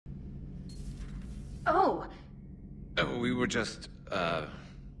Oh. We were just, I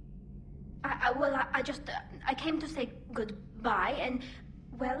came to say goodbye, and,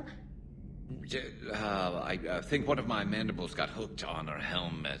 well... I think one of my mandibles got hooked on her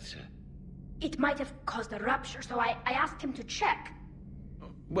helmet. It might have caused a rupture, so I asked him to check.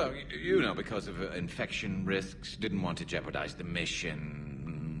 Well, you know, because of infection risks, didn't want to jeopardize the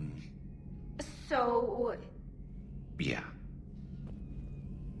mission. So... Yeah.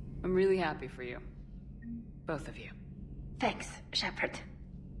 I'm really happy for you. Both of you. Thanks, Shepard.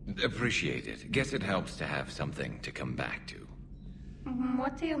 Appreciate it. Guess it helps to have something to come back to.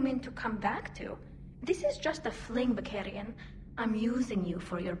 What do you mean to come back to? This is just a fling, Bakarian. I'm using you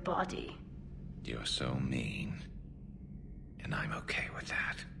for your body. You're so mean. And I'm okay with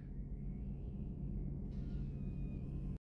that.